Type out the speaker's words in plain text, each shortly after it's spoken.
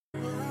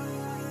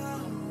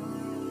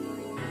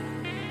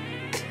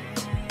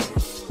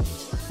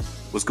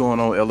What's going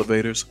on,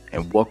 elevators?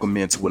 And welcome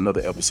into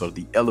another episode of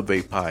the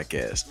Elevate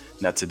Podcast.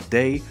 Now,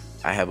 today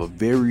I have a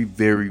very,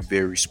 very,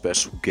 very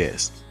special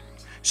guest.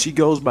 She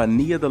goes by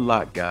Nia the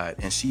Lock God,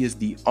 and she is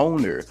the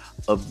owner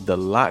of the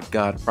Lock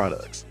God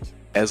products,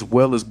 as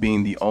well as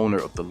being the owner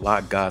of the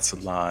Lock God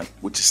Salon,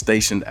 which is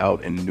stationed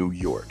out in New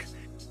York.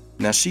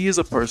 Now, she is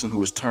a person who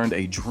has turned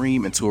a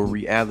dream into a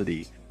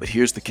reality, but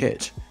here's the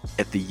catch.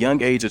 At the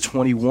young age of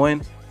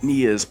 21,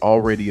 Nia is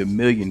already a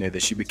millionaire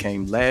that she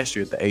became last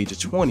year at the age of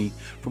 20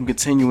 from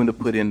continuing to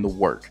put in the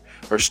work.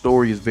 Her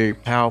story is very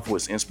powerful,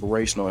 it's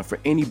inspirational, and for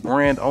any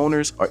brand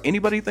owners or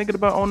anybody thinking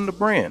about owning a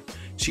brand,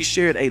 she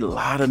shared a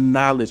lot of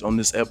knowledge on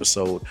this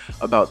episode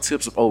about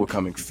tips of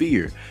overcoming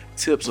fear,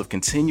 tips of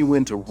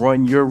continuing to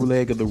run your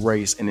leg of the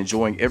race and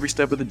enjoying every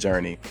step of the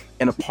journey,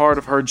 and a part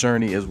of her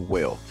journey as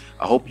well.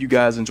 I hope you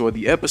guys enjoyed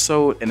the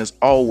episode, and as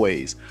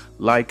always,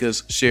 like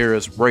us, share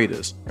us, rate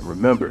us, and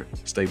remember,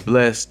 stay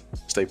blessed,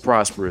 stay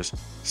prosperous,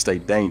 stay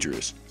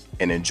dangerous,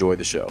 and enjoy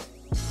the show.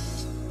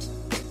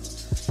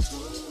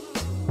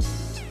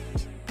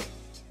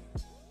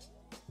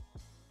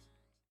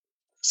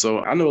 So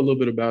I know a little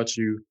bit about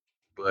you,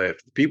 but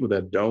for people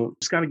that don't,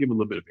 just kind of give a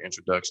little bit of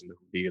introduction to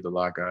who Nia the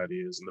Lock God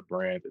is and the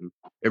brand and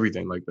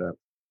everything like that.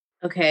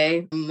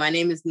 Okay, my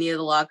name is Nia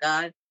the Lock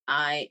God.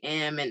 I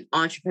am an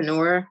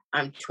entrepreneur.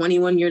 I'm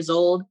 21 years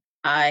old.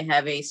 I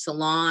have a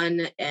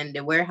salon and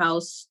a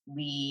warehouse.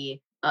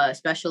 We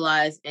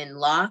specialize in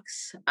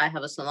locks. I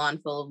have a salon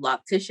full of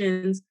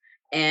locticians,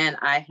 and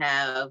I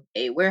have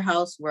a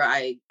warehouse where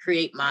I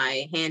create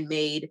my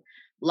handmade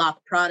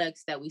lock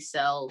products that we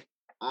sell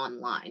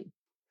online.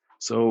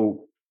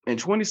 So in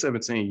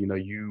 2017,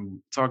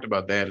 you talked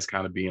about that as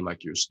kind of being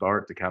like your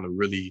start to kind of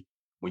really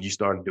when you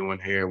started doing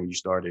hair, when you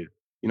started,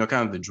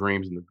 kind of the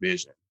dreams and the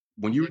vision.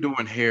 When you were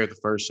doing hair, the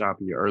first shop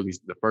in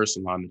the first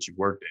salon that you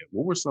worked at,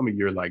 what were some of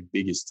your like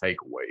biggest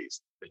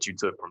takeaways that you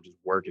took from just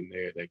working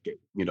there that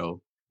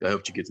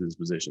helped you get to this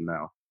position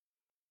now?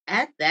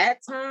 At that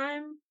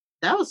time,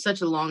 that was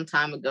such a long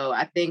time ago.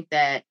 I think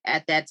that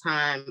at that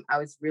time, I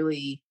was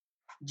really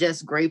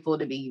just grateful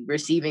to be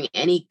receiving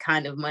any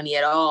kind of money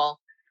at all.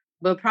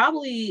 But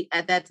probably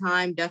at that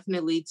time,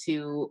 definitely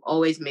to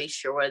always make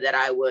sure that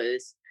I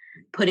was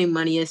putting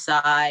money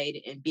aside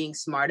and being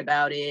smart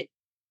about it.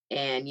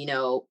 And,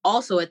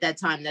 also at that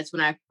time, that's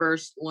when I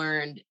first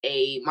learned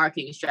a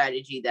marketing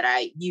strategy that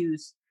I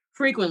use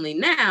frequently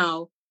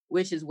now,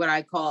 which is what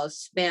I call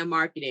spam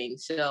marketing.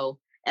 So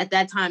at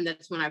that time,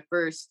 that's when I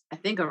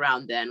think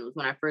around then was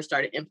when I first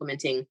started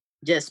implementing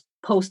just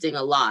posting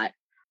a lot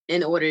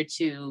in order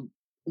to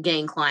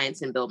gain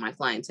clients and build my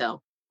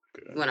clientele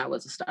Okay. when I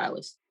was a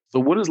stylist. So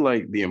what is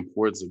like the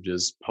importance of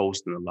just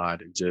posting a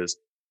lot and just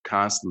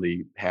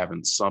constantly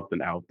having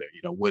something out there?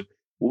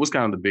 What was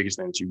kind of the biggest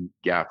thing that you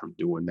got from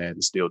doing that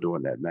and still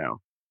doing that now?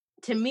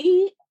 To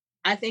me,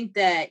 I think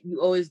that you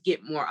always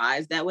get more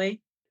eyes that way.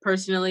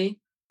 Personally,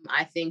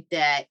 I think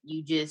that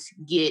you just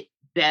get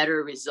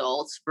better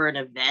results for an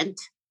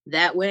event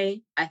that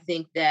way. I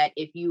think that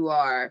if you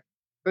are,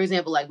 for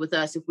example, like with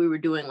us, if we were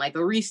doing like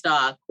a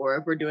restock or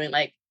if we're doing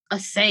like a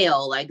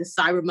sale, like the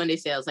Cyber Monday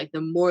sales, like the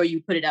more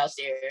you put it out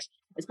there,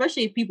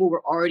 especially if people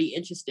were already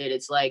interested,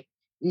 it's like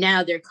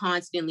now they're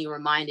constantly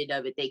reminded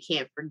of it. They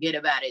can't forget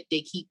about it.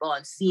 They keep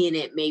on seeing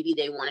it. Maybe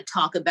they want to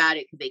talk about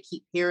it because they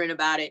keep hearing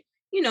about it.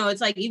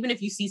 It's like even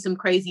if you see some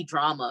crazy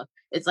drama,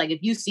 it's like if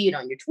you see it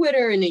on your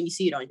Twitter and then you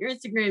see it on your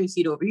Instagram, you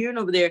see it over here and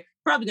over there,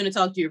 probably going to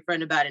talk to your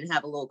friend about it and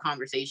have a little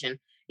conversation,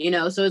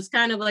 So it's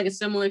kind of like a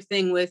similar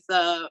thing with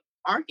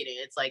marketing.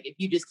 It's like if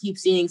you just keep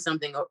seeing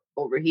something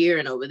over here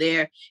and over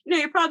there,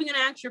 you're probably going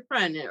to ask your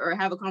friend or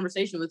have a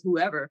conversation with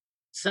whoever,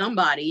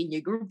 somebody in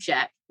your group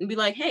chat and be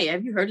like, hey,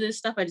 have you heard of this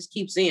stuff? I just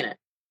keep seeing it.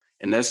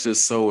 And that's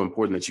just so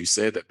important that you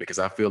said that because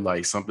I feel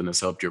like something that's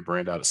helped your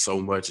brand out so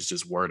much is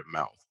just word of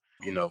mouth.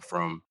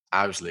 From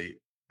obviously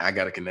I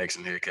got a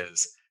connection here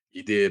because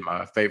you did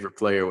my favorite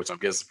player, which I'm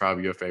guessing is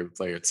probably your favorite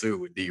player too,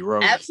 with D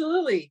Rose.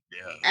 Absolutely.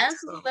 Yeah.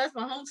 Absolutely. So, That's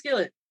my home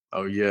skillet.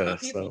 oh yeah.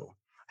 People, So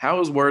how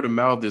has word of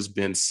mouth has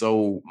been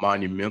so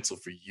monumental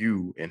for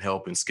you in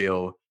helping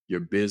scale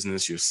your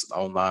business, your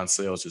online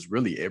sales, just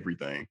really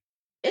everything?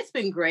 it's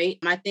been great.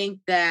 I think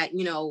that,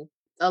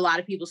 a lot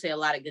of people say a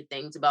lot of good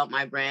things about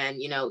my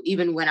brand,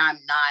 even when I'm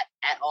not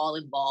at all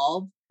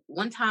involved.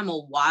 One time a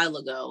while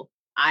ago,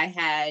 I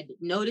had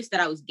noticed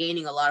that I was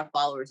gaining a lot of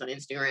followers on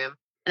Instagram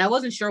and I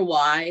wasn't sure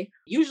why.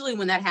 Usually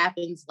when that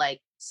happens, like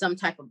some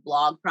type of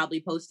blog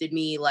probably posted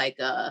me, like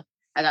I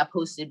got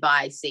posted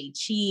by Say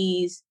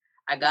Cheese.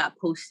 I got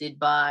posted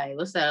by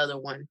what's that other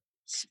one?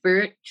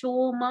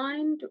 Spiritual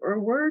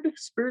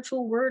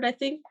word, I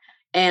think.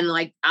 And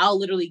like I'll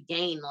literally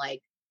gain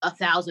like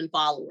 1,000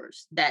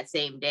 followers that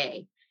same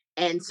day.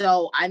 And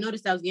so I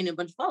noticed I was getting a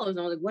bunch of followers and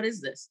I was like, what is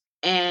this?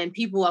 And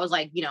people, I was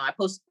like, made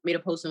a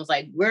post and was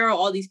like, where are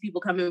all these people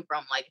coming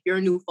from? Like, if you're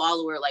a new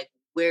follower, like,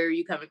 where are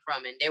you coming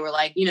from? And they were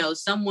like,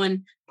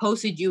 someone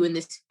posted you in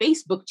this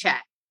Facebook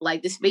chat,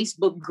 like this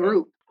Facebook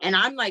group. And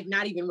I'm like,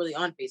 not even really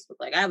on Facebook.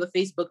 Like, I have a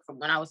Facebook from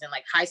when I was in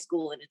like high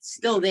school and it's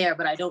still there,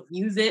 but I don't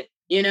use it,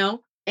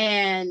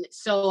 And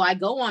so I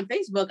go on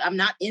Facebook. I'm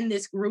not in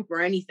this group or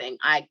anything.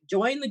 I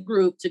join the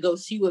group to go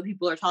see what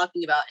people are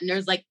talking about. And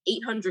there's like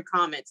 800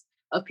 comments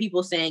of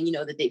people saying,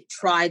 that they've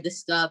tried the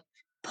stuff,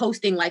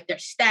 posting like their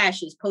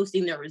stashes,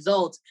 posting their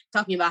results,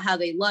 talking about how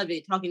they love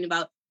it, talking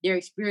about their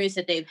experience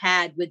that they've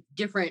had with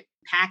different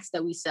packs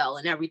that we sell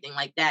and everything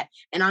like that.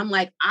 And I'm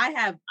like,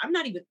 I'm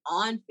not even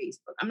on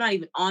Facebook. I'm not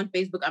even on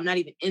Facebook. I'm not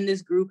even in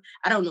this group.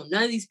 I don't know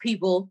none of these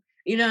people.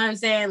 You know what I'm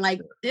saying? Like,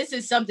 this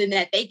is something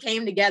that they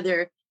came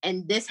together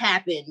and this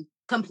happened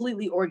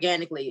completely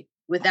organically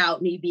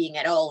without me being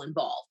at all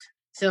involved.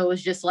 So it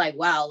was just like,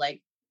 wow,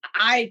 like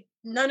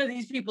none of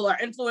these people are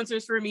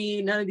influencers for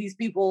me. None of these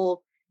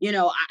people,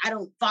 I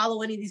don't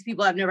follow any of these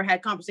people. I've never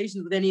had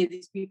conversations with any of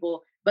these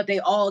people, but they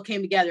all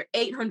came together,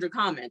 800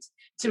 comments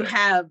to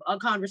have a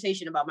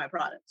conversation about my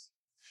products.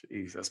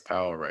 Jeez, that's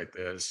power right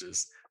there. It's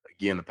just,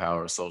 again, the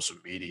power of social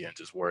media and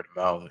just word of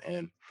mouth.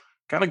 And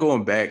kind of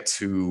going back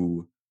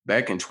in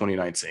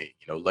 2019,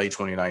 late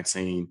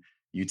 2019,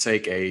 you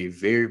take a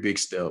very big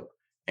step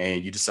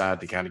and you decide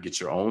to kind of get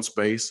your own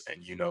space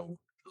and,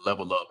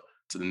 level up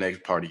to the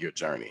next part of your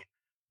journey.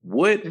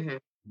 What Mhm.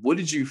 what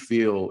did you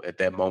feel at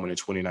that moment in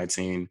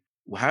 2019?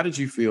 How did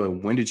you feel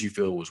and when did you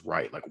feel it was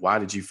right? Like, why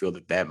did you feel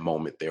that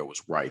moment there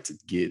was right to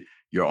get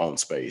your own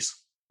space?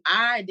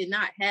 I did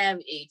not have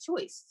a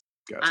choice.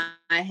 Gotcha.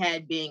 I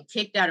had been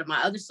kicked out of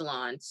my other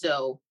salon.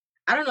 So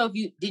I don't know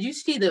if did you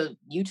see the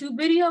YouTube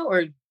video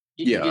or did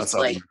you Yeah, I just saw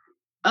like,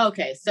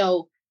 okay.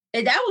 So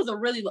that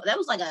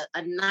was like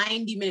a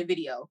 90-minute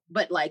video,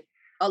 but like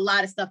a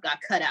lot of stuff got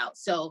cut out.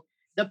 So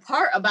the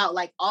part about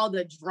like all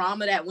the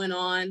drama that went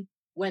on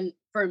when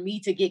for me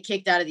to get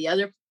kicked out of the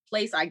other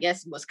place, I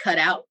guess was cut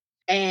out.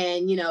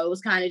 And, it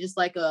was kind of just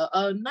like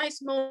a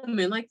nice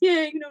moment. Like,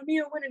 yeah,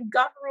 Nia went and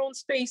got her own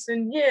space.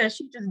 And yeah,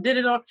 she just did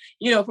it on,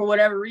 for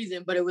whatever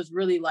reason. But it was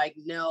really like,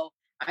 no,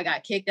 I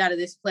got kicked out of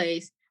this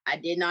place. I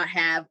did not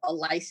have a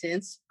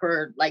license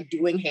for like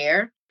doing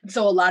hair.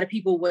 So a lot of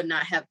people would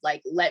not have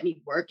like let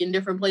me work in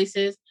different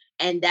places.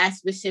 And that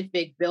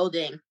specific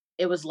building,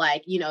 it was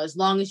like, as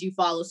long as you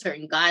follow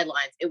certain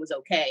guidelines, it was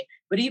okay.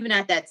 But even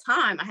at that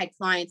time, I had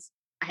clients,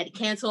 I had to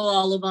cancel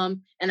all of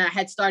them. And I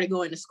had started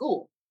going to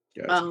school.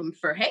 Gotcha.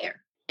 For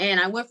hair. And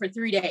I went for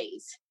 3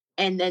 days.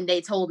 And then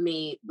they told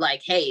me,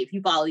 like, hey, if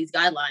you follow these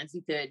guidelines,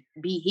 you could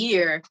be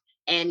here.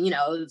 And, it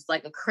was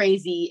like a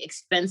crazy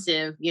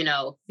expensive,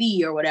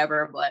 fee or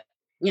whatever. But,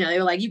 they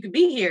were like, you could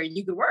be here and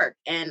you could work.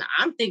 And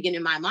I'm thinking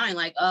in my mind,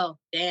 like, oh,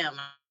 damn,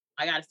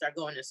 I got to start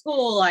going to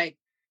school. Like,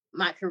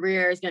 my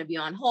career is going to be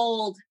on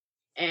hold.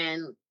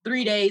 And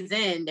 3 days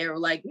in, they were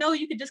like, no,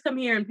 you could just come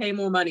here and pay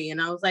more money.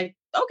 And I was like,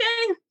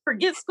 okay,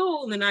 forget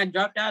school. And then I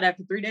dropped out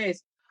after 3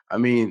 days. I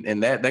mean,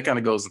 and that kind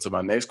of goes into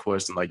my next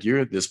question. Like, you're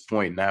at this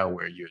point now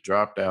where you're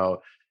dropped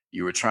out,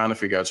 you were trying to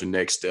figure out your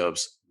next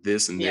steps,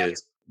 this and Yeah.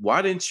 this.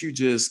 Why didn't you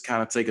just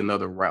kind of take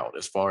another route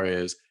as far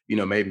as,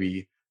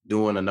 maybe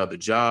doing another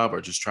job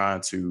or just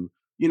trying to,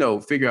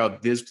 figure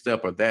out this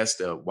step or that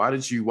step? Why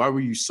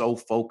were you so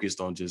focused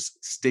on just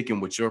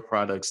sticking with your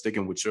product,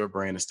 sticking with your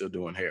brand and still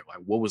doing hair? Like,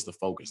 what was the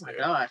focus Oh my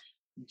there? gosh,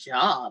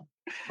 job.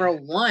 For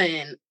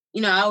one,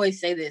 I always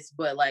say this,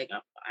 but like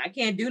I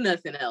can't do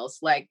nothing else.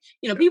 Like,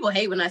 people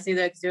hate when I say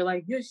that because they're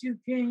like, yes, you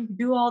can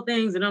do all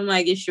things. And I'm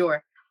like, yeah,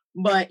 sure.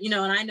 But, and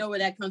I know where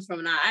that comes from.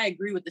 And I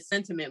agree with the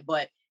sentiment,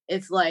 but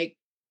it's like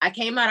I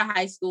came out of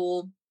high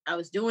school. I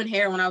was doing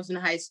hair when I was in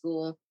high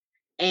school.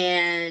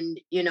 And,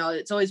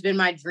 it's always been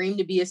my dream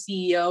to be a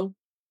CEO.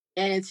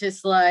 And it's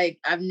just like,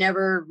 I've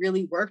never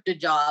really worked a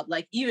job.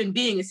 Like, even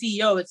being a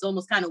CEO, it's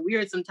almost kind of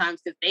weird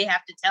sometimes because they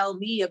have to tell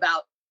me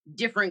about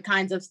different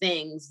kinds of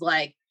things.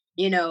 Like,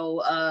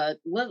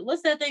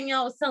 what's that thing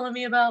y'all was telling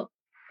me about?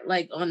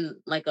 Like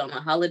on a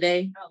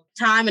holiday,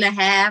 time and a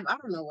half. I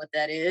don't know what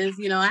that is.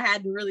 I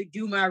had to really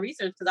do my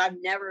research because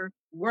I've never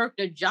worked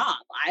a job.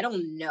 I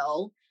don't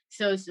know.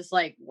 So it's just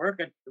like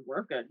work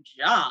a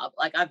job.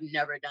 Like, I've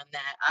never done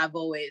that. I've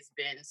always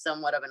been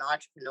somewhat of an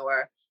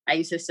entrepreneur. I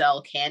used to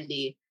sell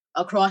candy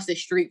across the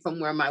street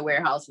from where my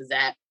warehouse is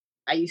at.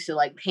 I used to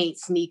like paint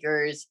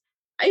sneakers.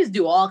 I used to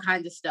do all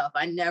kinds of stuff.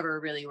 I never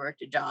really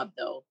worked a job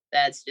though.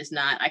 That's just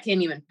not, I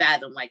can't even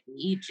fathom like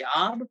need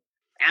job,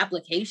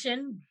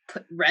 application,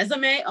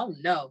 resume. Oh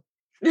no.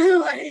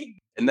 Like,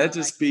 And no, that I just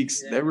can't do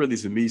speaks, that. that really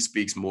to me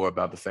speaks more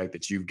about the fact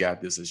that you've got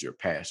this as your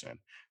passion.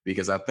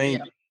 Because I think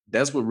Yeah.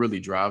 that's what really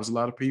drives a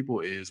lot of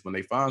people is when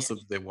they find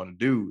something they want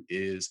to do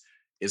is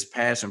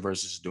passion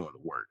versus doing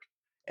the work.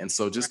 And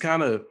so just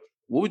kind of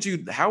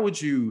how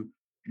would you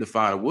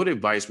define, what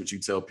advice would you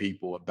tell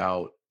people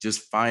about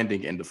just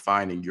finding and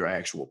defining your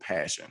actual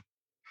passion?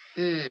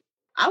 Mm,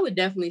 I would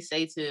definitely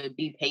say to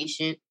be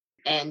patient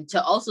and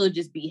to also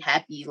just be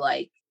happy,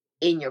 like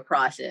in your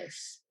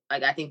process.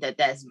 Like, I think that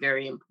that's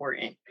very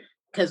important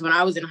because when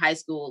I was in high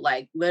school,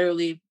 like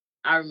literally,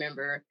 I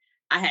remember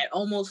I had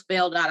almost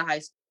failed out of high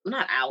school.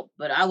 Not out,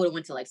 but I would have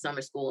went to like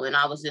summer school, and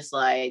I was just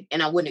like,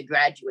 and I wouldn't have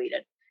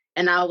graduated.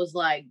 And I was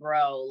like,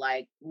 bro,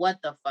 like, what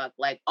the fuck?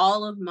 Like,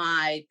 all of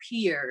my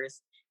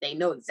peers They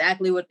know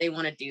exactly what they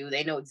want to do.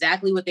 They know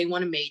exactly what they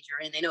want to major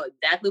in. They know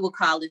exactly what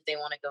college they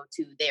want to go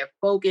to. They're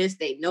focused.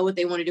 They know what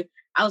they want to do.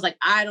 I was like,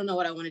 I don't know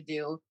what I want to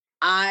do.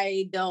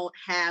 I don't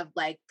have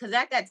like, because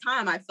at that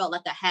time I felt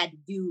like I had to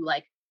do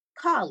like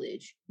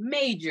college,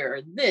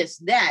 major, this,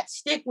 that,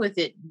 stick with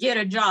it, get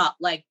a job.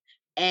 Like,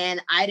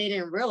 and I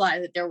didn't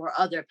realize that there were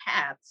other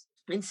paths.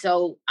 And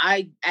so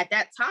I, at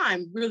that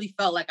time, really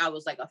felt like I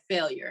was like a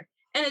failure.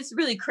 And it's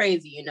really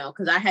crazy, you know,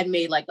 because I had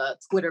made like a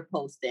Twitter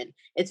post and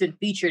it's been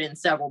featured in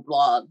several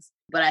blogs.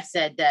 But I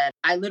said that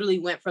I literally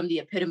went from the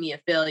epitome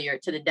of failure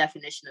to the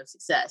definition of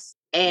success.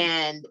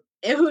 And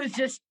it was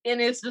just,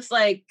 and it's just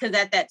like, because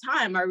at that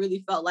time, I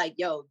really felt like,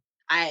 yo,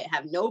 I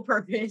have no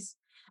purpose.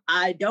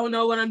 I don't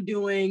know what I'm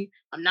doing.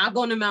 I'm not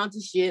going to amount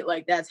to shit.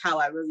 Like, that's how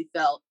I really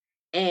felt.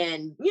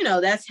 And, you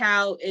know, that's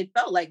how it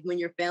felt like when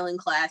you're failing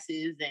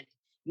classes and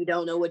you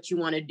don't know what you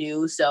want to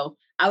do. So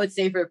I would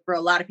say for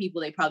a lot of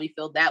people, they probably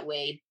feel that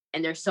way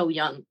and they're so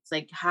young. It's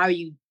like, how are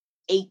you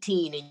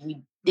 18 and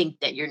you think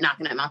that you're not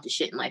going to amount to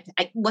shit in life?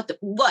 What the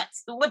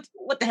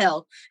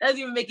hell? That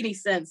doesn't even make any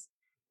sense.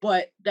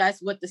 But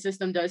that's what the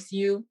system does to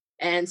you.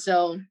 And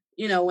so,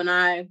 you know, when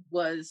I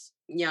was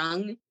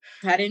young,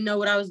 I didn't know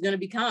what I was going to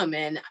become.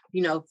 And,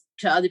 you know,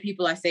 to other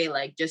people, I say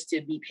like, just to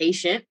be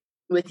patient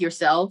with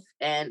yourself.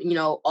 And, you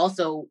know,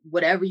 also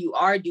whatever you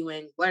are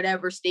doing,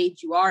 whatever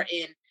stage you are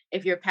in,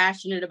 if you're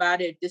passionate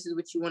about it, if this is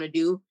what you want to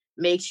do,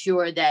 make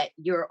sure that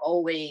you're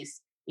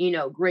always, you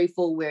know,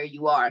 grateful where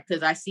you are.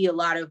 Because I see a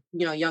lot of,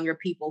 you know, younger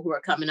people who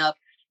are coming up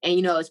and,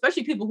 you know,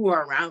 especially people who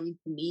are around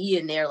me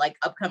and they're like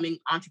upcoming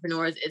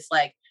entrepreneurs. It's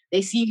like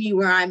they see me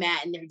where I'm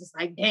at and they're just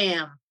like,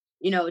 damn,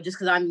 you know, just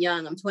because I'm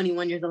young, I'm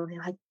 21 years old. They're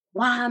like,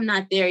 why I'm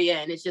not there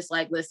yet. And it's just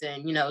like,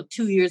 listen, you know,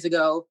 2 years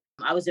ago,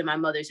 I was in my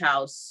mother's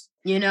house.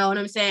 You know what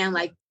I'm saying?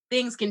 Like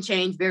things can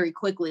change very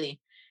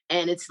quickly.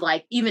 And it's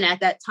like, even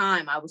at that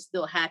time, I was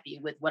still happy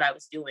with what I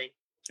was doing.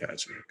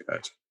 Gotcha.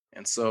 Gotcha.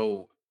 And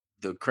so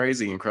the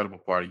crazy, incredible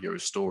part of your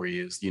story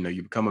is, you know,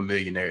 you become a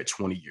millionaire at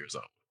 20 years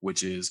old,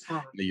 which is,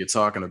 Oh, you know, you're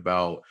talking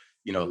about,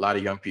 you know, a lot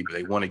of young people,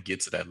 they want to get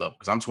to that level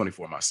because I'm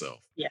 24 myself.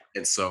 yeah.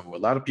 And so a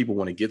lot of people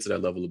want to get to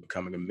that level of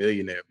becoming a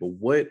millionaire. But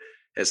what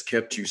has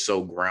kept you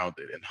so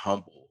grounded and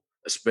humble,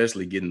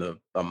 especially getting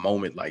a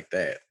moment like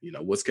that? You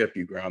know, what's kept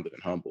you grounded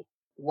and humble?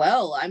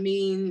 Well, I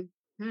mean,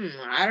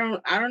 I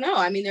don't know.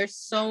 I mean,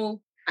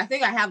 I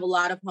think I have a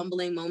lot of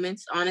humbling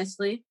moments,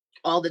 honestly,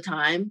 all the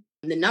time.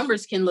 The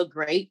numbers can look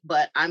great,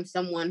 but I'm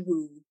someone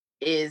who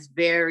is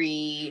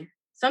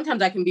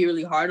sometimes I can be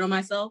really hard on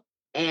myself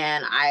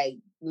and I,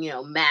 you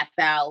know, map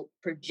out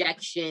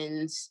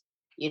projections,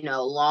 you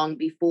know, long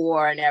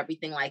before and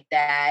everything like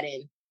that.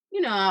 And,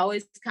 you know, I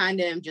always kind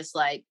of am just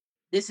like,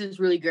 this is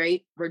really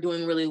great. We're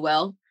doing really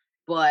well,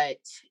 but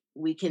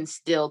we can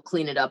still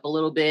clean it up a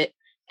little bit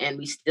and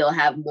we still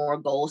have more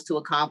goals to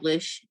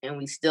accomplish and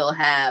we still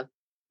have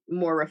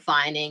more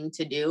refining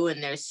to do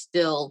and there's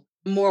still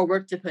more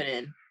work to put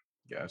in.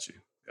 Got you.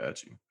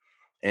 Got you.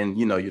 And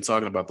you know, you're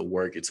talking about the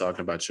work, you're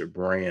talking about your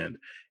brand.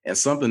 And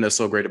something that's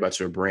so great about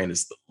your brand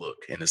is the look.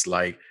 And it's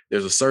like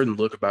there's a certain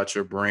look about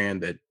your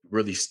brand that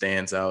really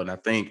stands out. And I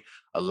think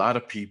a lot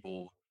of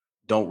people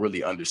don't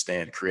really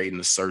understand creating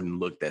a certain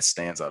look that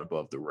stands out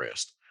above the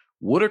rest.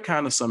 What are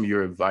kind of some of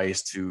your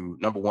advice to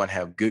number one,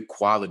 have good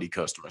quality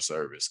customer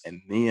service,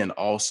 and then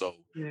also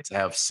Mm. to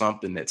have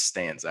something that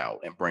stands out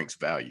and brings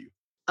value?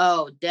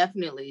 Oh,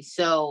 definitely.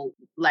 So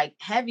like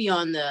heavy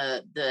on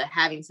the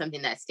having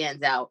something that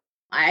stands out.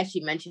 I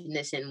actually mentioned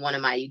this in one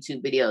of my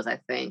YouTube videos, I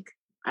think.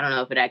 I don't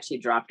know if it actually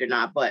dropped or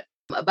not, but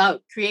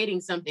about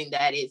creating something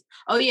that is,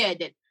 oh yeah, it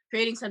did.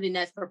 Creating something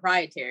that's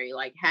proprietary,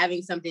 like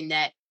having something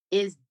that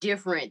is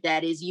different,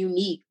 that is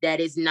unique, that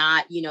is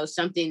not, you know,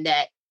 something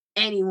that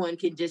anyone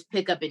can just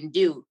pick up and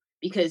do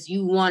because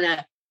you want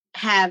to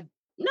have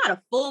not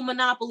a full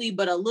monopoly,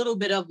 but a little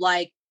bit of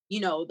like, you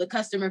know, the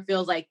customer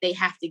feels like they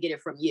have to get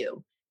it from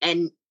you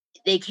and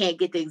they can't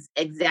get the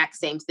exact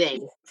same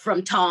thing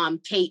from Tom,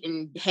 Kate,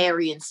 and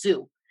Harry and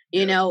Sue,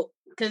 you Yeah. know,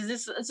 because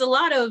it's a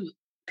lot of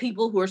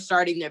people who are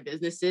starting their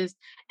businesses.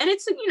 And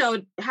it's, you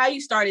know, how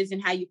you start isn't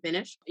how you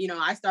finish. You know,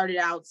 I started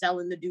out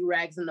selling the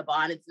do-rags and the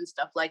bonnets and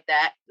stuff like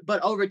that.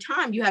 But over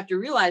time, you have to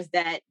realize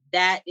that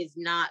that is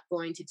not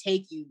going to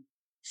take you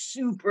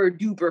super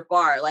duper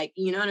far. Like,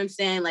 you know what I'm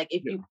saying? Like,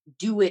 if Yeah. you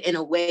do it in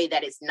a way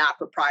that is not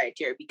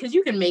proprietary, because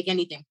you can make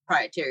anything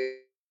proprietary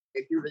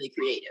if you're really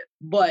creative.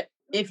 But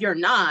if you're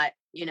not,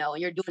 you know,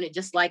 and you're doing it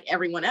just like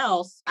everyone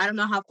else, I don't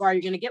know how far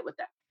you're going to get with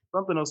that.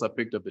 Something else I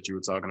picked up that you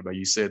were talking about,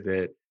 you said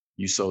that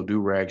you sold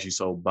do-rags, you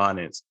sold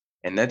bonnets,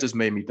 and that just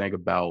made me think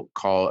about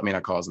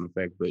not cause and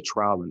effect, but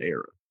trial and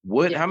error.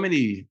 Yeah. How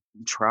many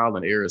trial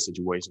and error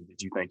situations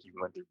did you think you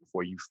went through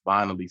before you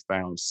finally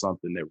found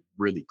something that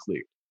really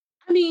clicked?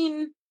 I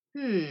mean,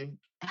 hmm,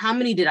 how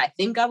many did I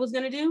think I was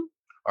going to do?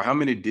 Or how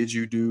many did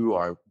you do?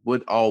 Or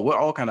what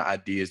all kind of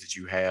ideas did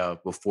you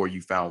have before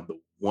you found the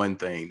one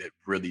thing that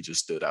really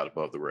just stood out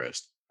above the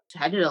rest?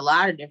 I did a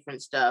lot of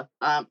different stuff.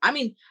 I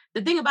mean,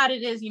 the thing about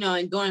it is, you know,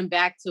 and going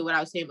back to what I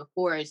was saying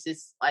before, is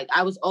just like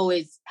I was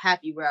always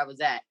happy where I was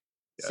at.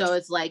 So Gotcha.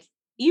 it's like,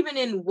 even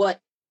in what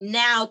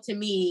now to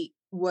me,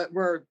 what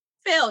were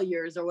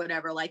failures or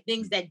whatever, like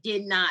things that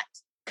did not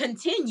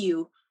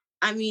continue.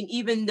 I mean,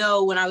 even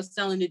though when I was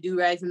selling the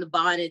do-rags and the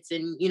bonnets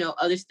and,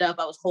 other stuff,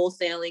 I was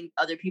wholesaling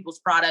other people's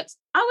products,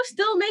 I was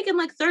still making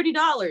like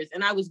 $30.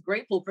 And I was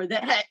grateful for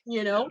that,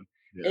 Yeah.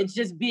 It's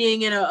just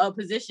being in a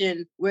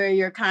position where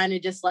you're kind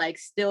of just like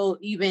still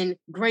even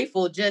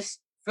grateful just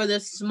for the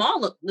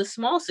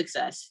small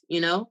success,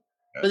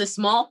 for the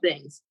small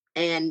things.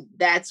 And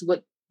that's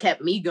what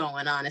kept me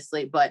going,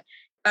 honestly. But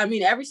I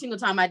mean, every single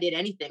time I did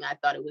anything, I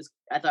thought it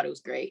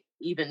was great,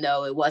 even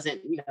though it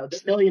wasn't, the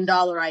 $1 million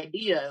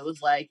idea. It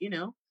was like,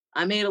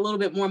 I made a little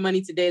bit more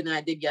money today than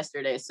I did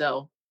yesterday.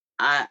 So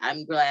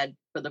I'm glad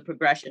for the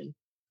progression.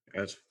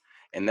 Gotcha.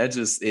 And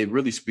it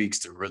really speaks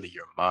to really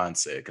your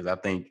mindset, because I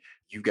think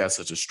you got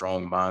such a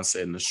strong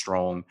mindset and a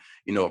strong,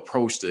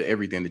 approach to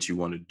everything that you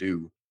want to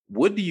do.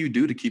 What do you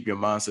do to keep your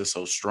mindset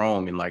so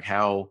strong, and like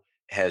how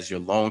has your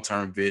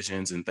long-term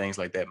visions and things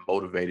like that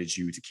motivated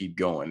you to keep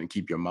going and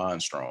keep your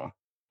mind strong?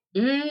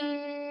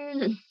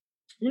 Mm,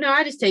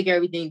 I just take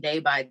everything day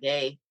by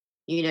day.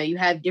 You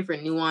have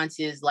different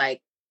nuances. Like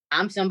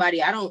I'm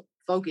somebody, I don't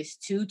focus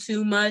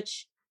too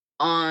much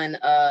on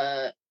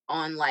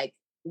like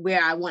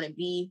where I want to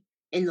be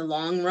in the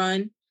long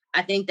run.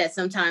 I think that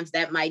sometimes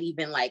that might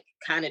even like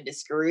kind of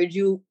discourage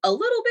you a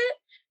little bit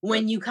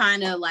when you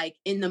kind of like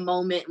in the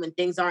moment when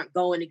things aren't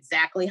going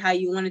exactly how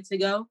you want it to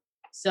go.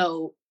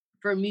 So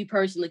for me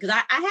personally, because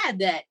I had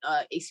that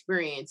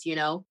experience,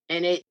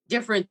 and it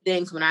different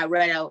things when I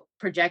read out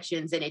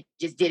projections and it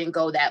just didn't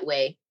go that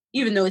way,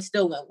 even though it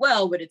still went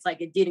well, but it's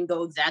like it didn't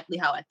go exactly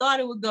how I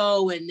thought it would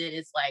go. And then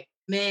it's like,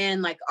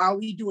 man, like, are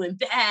we doing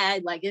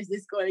bad? Like, is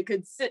this going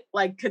to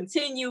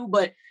continue?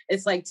 But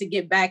it's like to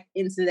get back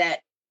into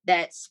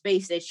that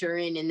space that you're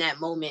in that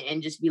moment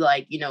and just be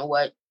like, you know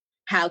what?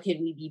 How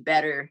can we be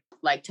better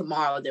like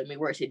tomorrow than we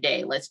were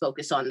today? Let's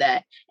focus on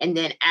that. And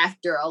then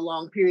after a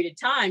long period of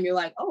time, you're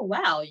like, oh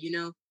wow,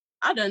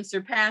 I done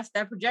surpassed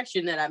that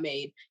projection that I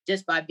made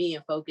just by being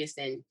focused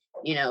and,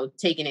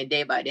 taking it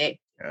day by day.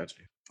 Gotcha.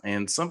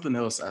 And something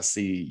else I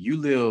see, you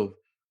live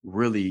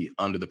really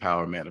under the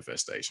power of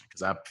manifestation,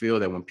 because I feel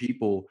that when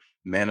people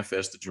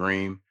manifest a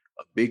dream,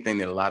 a big thing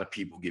that a lot of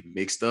people get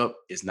mixed up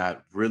is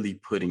not really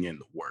putting in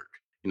the work.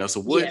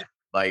 So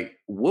Yeah.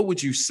 what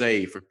would you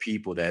say for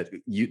people that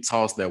you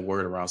toss that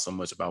word around so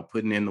much about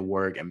putting in the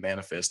work and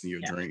manifesting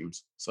your Yeah.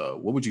 dreams? So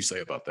what would you say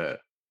about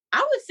that? I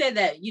would say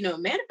that,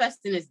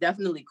 manifesting is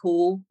definitely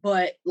cool,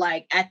 but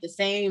like at the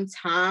same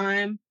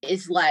time,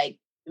 it's like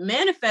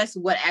manifest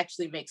what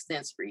actually makes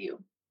sense for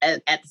you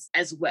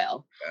as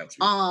well.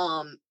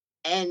 Gotcha.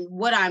 And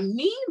what I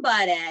mean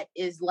by that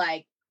is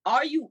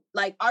are you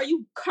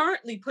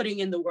currently putting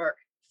in the work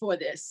for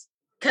this?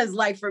 Because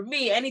like for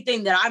me,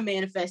 anything that I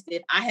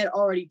manifested, I had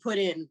already put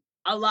in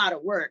a lot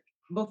of work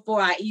before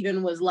I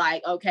even was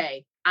like,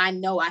 okay, I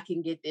know I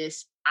can get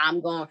this.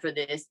 I'm going for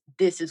this.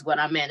 This is what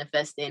I'm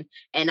manifesting.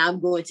 And I'm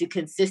going to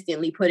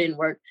consistently put in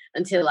work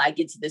until I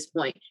get to this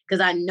point because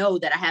I know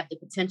that I have the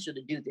potential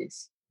to do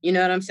this. You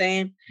know what I'm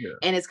saying? Yeah.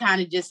 And it's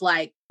kind of just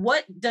like,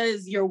 what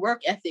does your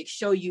work ethic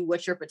show you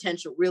what your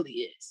potential really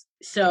is?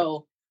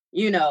 So,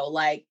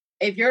 like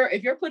if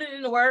you're putting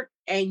in the work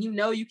and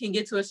you can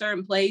get to a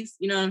certain place,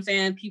 you know what I'm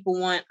saying? People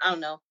want, I don't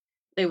know,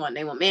 they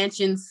want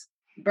mansions,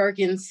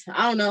 Birkins,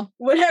 I don't know,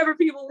 whatever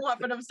people want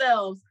for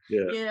themselves.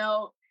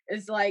 Yeah.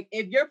 It's like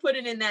if you're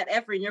putting in that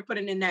effort and you're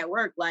putting in that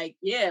work, like,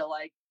 yeah,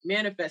 like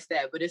manifest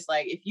that. But it's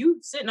like if you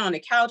sitting on the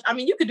couch, I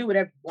mean, you can do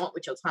whatever you want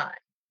with your time.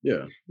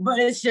 Yeah. But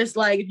it's just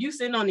like if you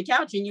sitting on the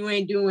couch and you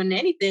ain't doing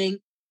anything,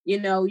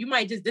 you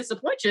might just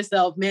disappoint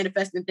yourself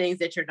manifesting things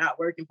that you're not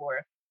working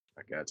for.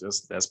 I got you.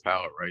 That's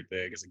power right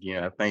there. Because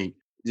again, I think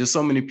just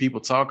so many people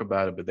talk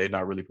about it, but they're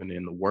not really putting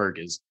in the work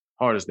as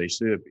hard as they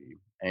should be.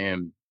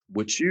 And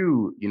with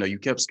you, you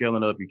kept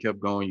scaling up, you kept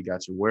going, you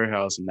got your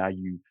warehouse, and now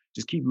you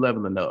just keep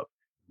leveling up.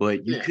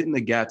 But you Yeah. couldn't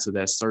have got to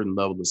that certain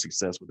level of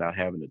success without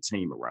having a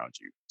team around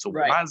you. So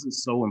Right. why is it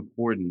so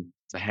important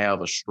to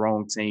have a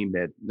strong team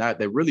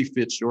that really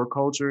fits your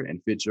culture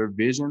and fits your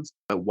visions?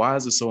 But why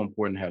is it so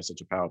important to have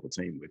such a powerful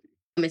team with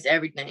you? It's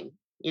everything,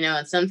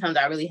 and sometimes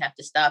I really have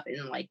to stop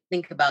and like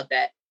think about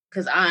that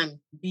because I'm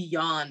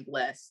beyond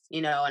blessed,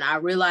 and I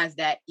realize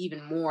that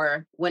even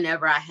more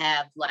whenever I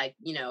have like,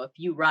 a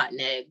few rotten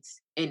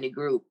eggs in the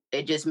group.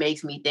 It just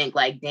makes me think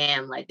like,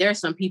 damn, like there's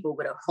some people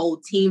with a whole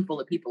team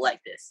full of people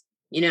like this.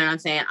 You know what I'm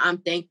saying? I'm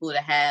thankful to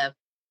have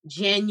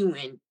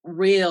genuine,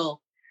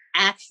 real,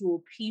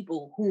 actual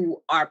people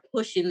who are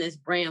pushing this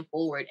brand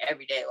forward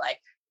every day. Like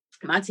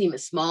my team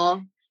is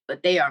small,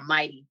 but they are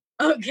mighty.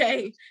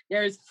 Okay.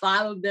 There's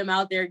 5 of them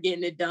out there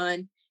getting it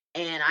done.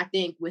 And I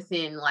think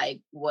within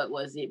like, what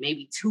was it,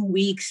 maybe 2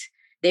 weeks,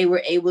 they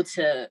were able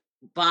to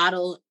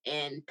bottle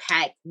and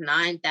pack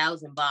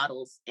 9,000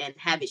 bottles and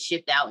have it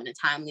shipped out in a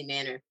timely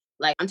manner.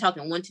 Like I'm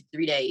talking 1 to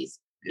 3 days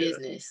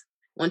business,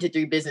 1 to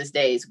 3 business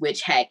days,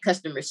 which had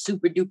customers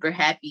super duper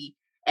happy.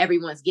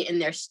 Everyone's getting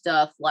their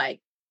stuff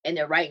like, and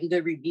they're writing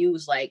good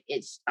reviews. Like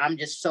I'm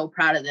just so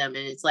proud of them.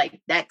 And it's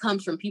like, that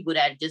comes from people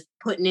that are just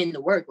putting in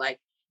the work. Like,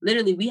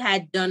 literally we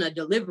had done a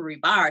delivery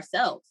by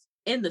ourselves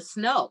in the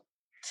snow,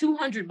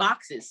 200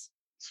 boxes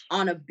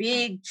on a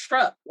big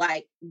truck.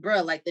 Like,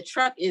 bro, like the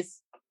truck is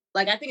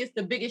like, I think it's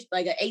the biggest,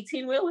 like an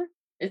 18-wheeler.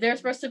 Is there a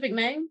specific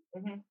name?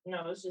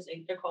 No, it's just,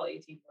 they're called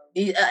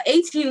 18.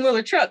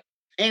 18-wheeler truck.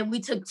 And we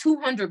took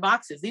 200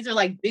 boxes. These are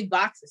like big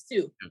boxes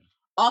too,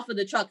 off of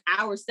the truck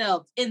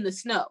ourselves in the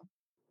snow.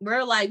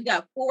 We're like, we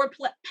got 4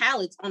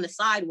 pallets on the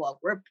sidewalk.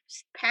 We're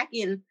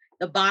packing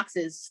the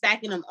boxes,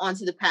 stacking them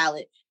onto the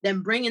pallet,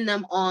 then bringing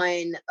them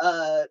on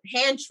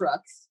hand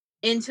trucks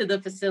into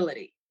the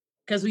facility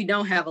because we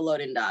don't have a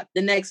loading dock.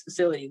 The next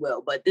facility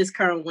will, but this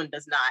current one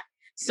does not.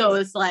 So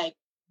it's like,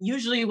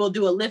 usually we'll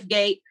do a lift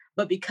gate,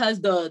 but because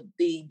the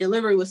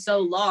delivery was so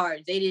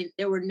large,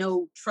 there were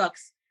no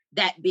trucks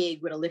that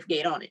big with a lift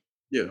gate on it.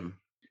 Yeah.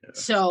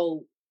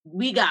 So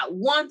we got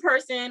one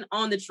person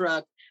on the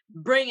truck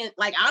bringing,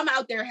 like, I'm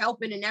out there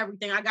helping and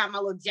everything. I got my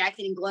little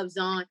jacket and gloves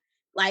on,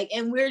 like,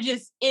 and we're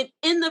just in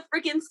the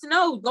freaking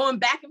snow going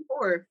back and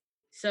forth.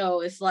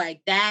 So it's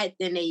like that.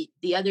 Then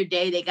the other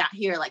day they got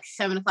here like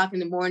 7:00 in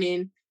the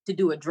morning to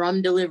do a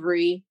drum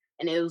delivery,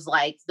 and it was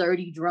like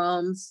 30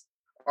 drums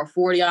or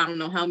 40, I don't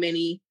know how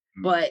many,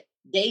 but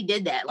they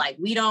did that. Like,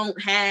 we don't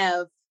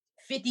have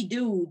 50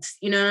 dudes,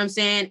 you know what I'm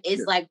saying?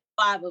 It's like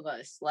 5 of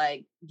us,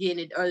 like, getting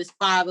it, or it's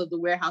 5 of the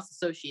warehouse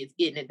associates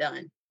getting it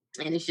done.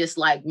 And it's just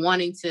like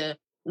wanting to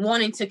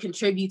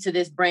contribute to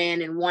this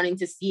brand and wanting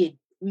to see it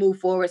move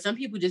forward. Some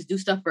people just do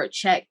stuff for a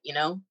check, you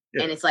know?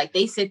 Yeah. And it's like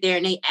they sit there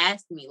and they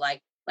ask me,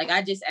 like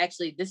I just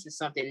actually, this is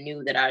something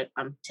new that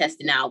I'm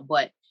testing out,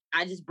 but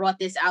I just brought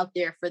this out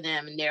there for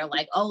them, and they're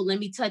like, oh, let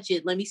me touch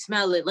it, let me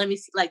smell it, let me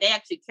see. Like, they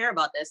actually care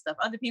about that stuff.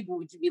 Other people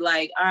would be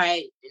like, all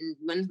right, and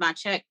when's my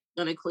check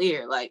gonna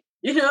clear? Like,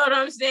 you know what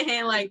I'm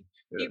saying? Like,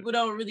 people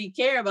don't really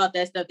care about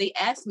that stuff. They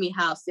ask me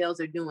how sales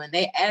are doing.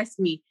 They ask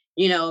me,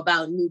 you know,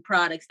 about new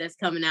products that's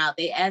coming out.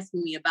 They ask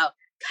me about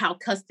how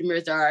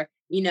customers are,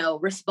 you know,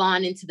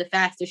 responding to the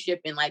faster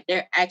shipping. Like,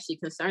 they're actually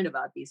concerned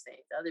about these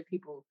things. Other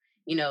people,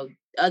 you know,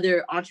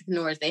 other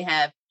entrepreneurs, they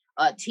have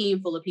a team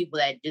full of people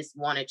that just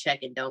want to check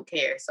and don't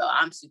care. So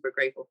I'm super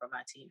grateful for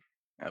my team.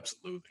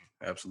 Absolutely.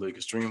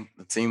 Because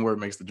the teamwork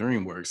makes the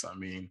dream work. So, I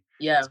mean,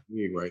 yeah, that's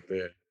big right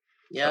there.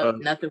 Yeah,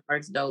 nothing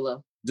works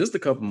dolo. Just a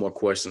couple more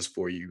questions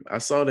for you. I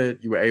saw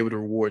that you were able to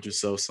reward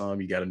yourself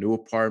some. You got a new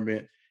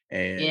apartment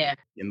and you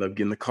ended up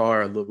getting the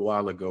car a little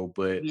while ago.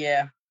 But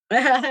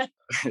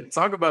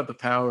talk about the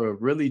power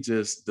of really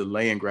just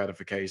delaying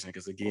gratification.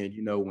 Because again,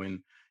 you know,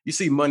 when you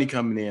see money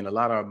coming in, a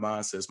lot of our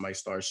mindsets might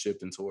start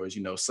shifting towards,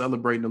 you know,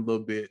 celebrating a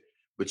little bit,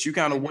 but you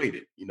kind of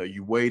waited, you know,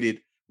 you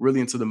waited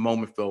really until the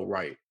moment felt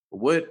right.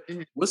 But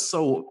what's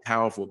so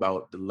powerful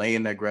about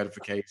delaying that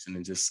gratification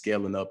and just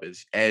scaling up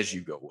as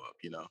you go up,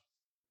 you know?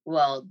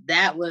 Well,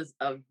 that was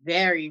a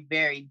very,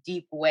 very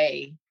deep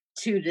way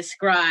to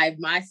describe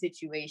my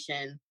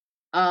situation.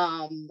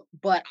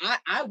 But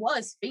I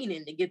was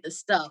fiending to get the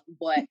stuff,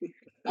 but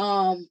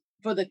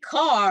for the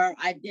car,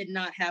 I did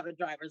not have a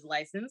driver's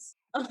license.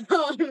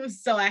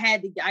 So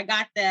I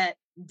got that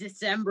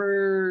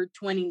December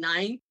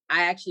 29th.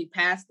 I actually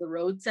passed the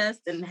road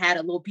test and had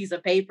a little piece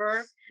of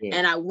paper,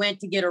 and I went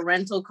to get a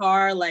rental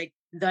car like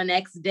the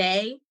next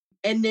day,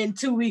 and then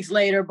 2 weeks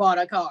later bought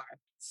a car.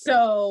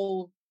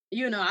 So,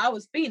 you know, I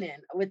was fiending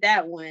with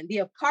that one. The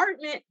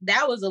apartment,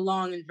 that was a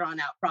long and drawn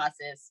out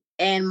process.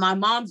 And my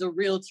mom's a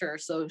realtor,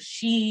 so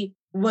she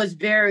was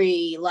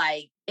very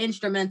like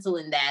instrumental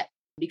in that,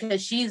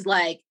 because she's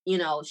like, you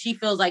know, she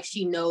feels like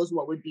she knows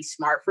what would be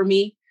smart for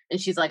me. And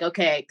she's like,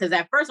 okay, because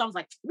at first I was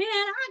like, man,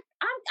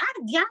 I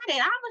got it. I'm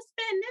gonna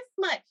spend this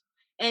much.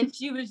 And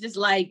she was just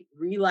like,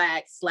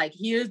 relax. Like,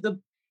 here's the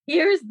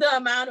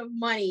amount of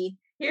money.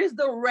 Here's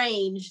the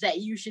range that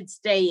you should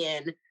stay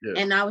in.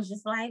 Yeah. And I was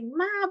just like,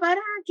 Ma, but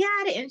I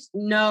got it. And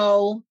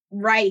no,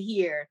 right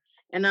here.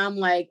 And I'm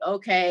like,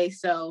 okay,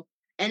 so,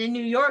 and in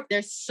New York,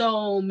 there's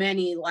so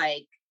many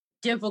like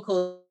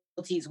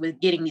difficulties with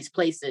getting these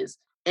places.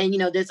 And, you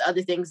know, there's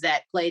other things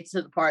that play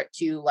to the part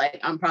too. Like,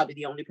 I'm probably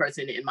the only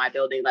person in my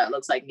building that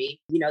looks like me,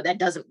 you know, that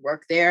doesn't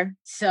work there.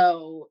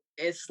 So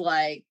it's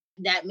like,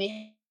 that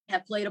may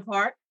have played a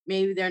part.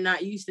 Maybe they're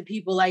not used to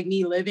people like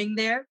me living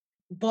there,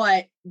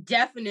 but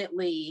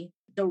definitely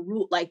the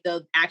root, like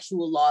the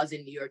actual laws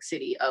in New York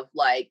City of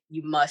like,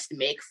 you must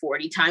make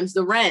 40 times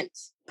the rent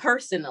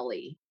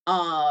personally.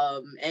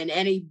 And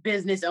any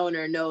business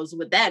owner knows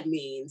what that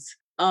means.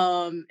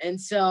 And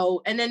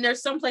then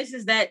there's some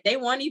places that they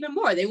want even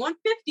more. They want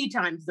 50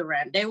 times the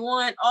rent. They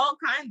want all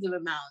kinds of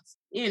amounts,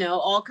 you know,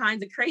 all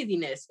kinds of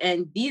craziness.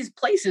 And these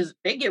places,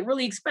 they get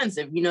really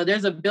expensive. You know,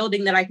 there's a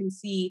building that I can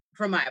see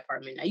from my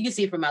apartment. Now, you can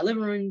see it from my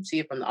living room, see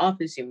it from the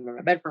office, see it from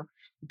my bedroom,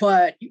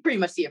 but you pretty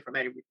much see it from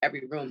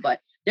every room. But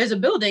there's a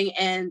building,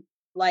 and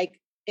like,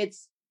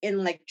 it's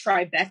in like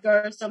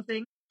Tribeca or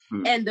something.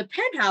 And the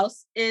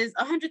penthouse is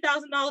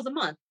 $100,000 a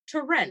month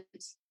to rent.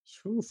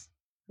 Oof.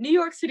 New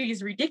York City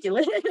is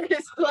ridiculous.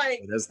 It's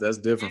like, that's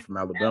different from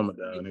Alabama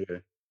down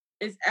here.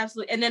 It's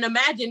absolutely. And then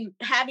imagine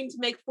having to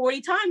make 40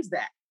 times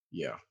that.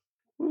 Yeah.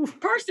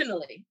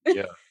 Personally.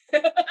 Yeah.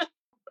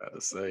 Gotta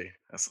say,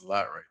 that's a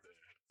lot right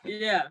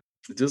Yeah.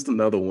 Just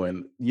another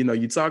one.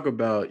 You talk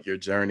about your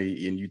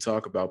journey and you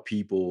talk about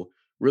people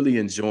really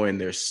enjoying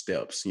their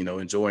steps,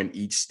 enjoying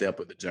each step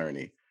of the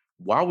journey.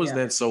 Why was Yeah.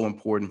 that so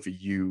important for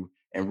you?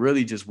 And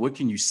really, just what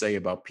can you say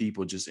about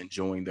people just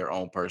enjoying their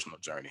own personal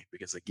journey?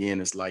 Because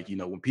again, it's like,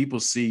 when people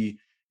see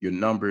your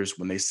numbers,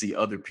 when they see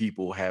other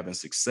people having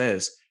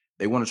success,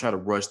 they want to try to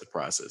rush the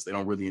process. They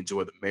don't really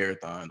enjoy the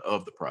marathon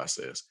of the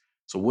process.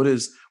 So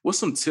what's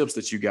some tips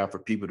that you got for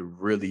people to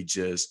really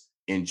just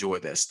enjoy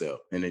that step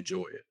and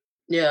enjoy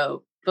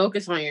it?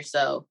 Focus on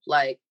yourself.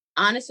 Like,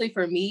 honestly,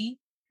 for me,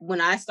 when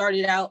I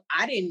started out,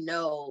 I didn't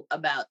know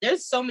about,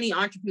 there's so many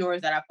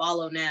entrepreneurs that I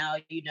follow now.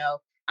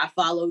 I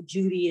follow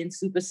Judy and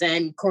Super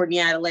Sen, Courtney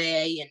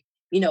Adelaide,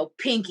 and,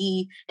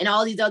 Pinky and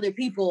all these other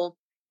people.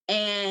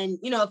 And,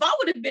 if I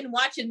would have been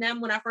watching them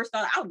when I first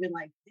started, I would have been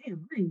like,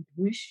 damn, I ain't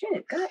doing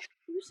shit. God,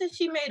 you said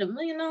she made $1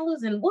 million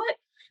and what?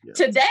 Yeah.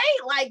 Today,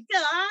 like,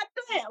 God,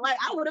 damn, like,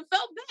 I would have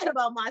felt bad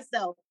about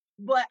myself.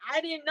 But I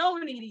didn't know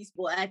any of these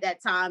people at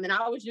that time. And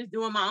I was just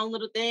doing my own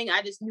little thing.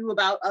 I just knew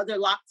about other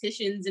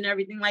locticians and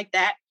everything like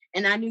that.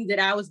 And I knew that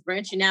I was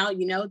branching out,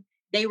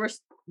 they were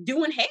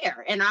doing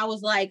hair. And I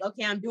was like,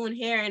 okay, I'm doing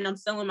hair and I'm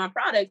selling my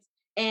products.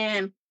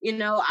 And,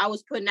 I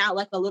was putting out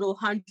like a little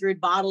 100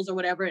 bottles or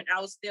whatever. And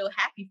I was still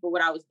happy for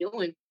what I was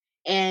doing.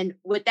 And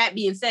with that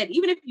being said,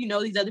 even if you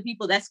know these other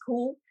people, that's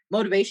cool.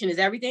 Motivation is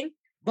everything.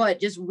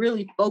 But just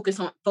really focus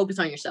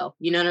on yourself.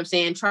 You know what I'm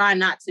saying? Try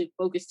not to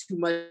focus too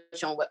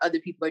much on what other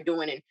people are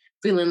doing and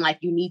feeling like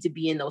you need to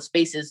be in those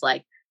spaces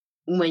like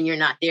when you're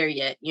not there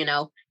yet,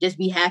 just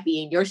be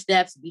happy in your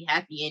steps, be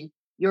happy in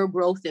your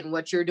growth and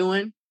what you're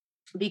doing.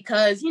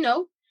 Because,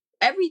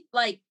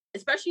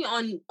 especially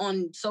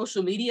on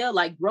social media,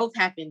 like growth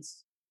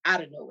happens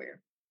out of nowhere.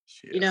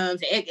 Yeah. You know what I'm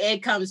saying?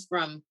 It comes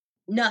from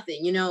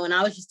nothing, and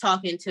I was just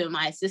talking to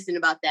my assistant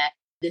about that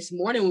this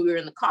morning when we were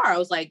in the car. I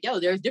was like, yo,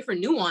 there's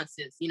different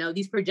nuances,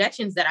 these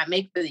projections that I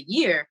make for the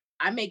year,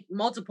 I make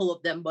multiple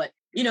of them, but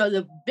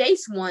the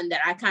base one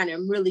that I kind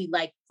of really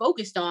like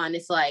focused on,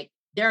 it's like,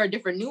 there are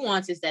different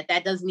nuances that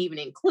doesn't even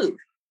include,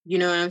 you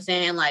know what I'm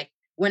saying? Like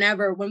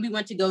when we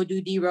went to go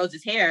do D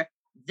Rose's hair,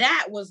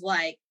 that was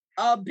like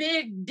a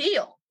big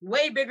deal,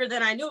 way bigger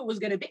than I knew it was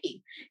going to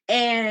be.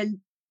 And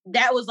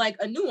that was like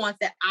a nuance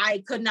that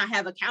I could not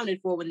have accounted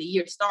for when the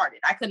year started.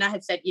 I could not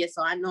have said, yes,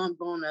 so I know I'm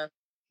going to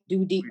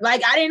do deep.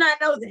 Like I did not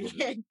know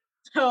that.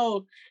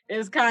 So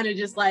it's kind of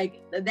just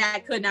like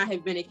that could not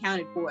have been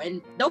accounted for.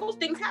 And those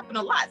things happen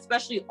a lot,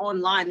 especially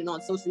online and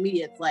on social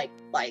media. It's like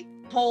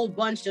whole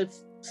bunch of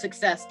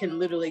success can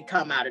literally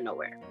come out of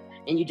nowhere.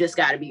 And you just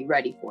got to be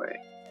ready for it.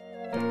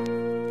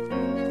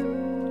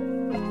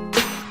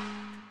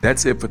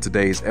 That's it for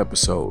today's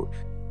episode.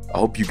 I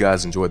hope you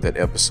guys enjoyed that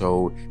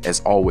episode. As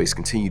always,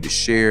 continue to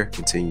share,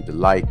 continue to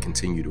like,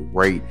 continue to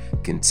rate,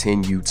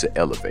 continue to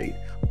elevate.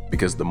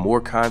 Because the more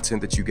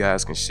content that you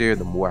guys can share,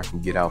 the more I can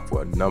get out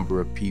for a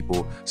number of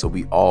people so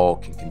we all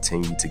can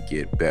continue to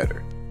get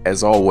better.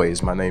 As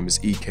always, my name is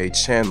E.K.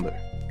 Chandler.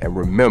 And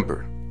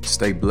remember,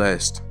 stay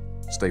blessed,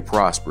 stay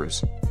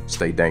prosperous,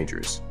 stay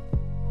dangerous.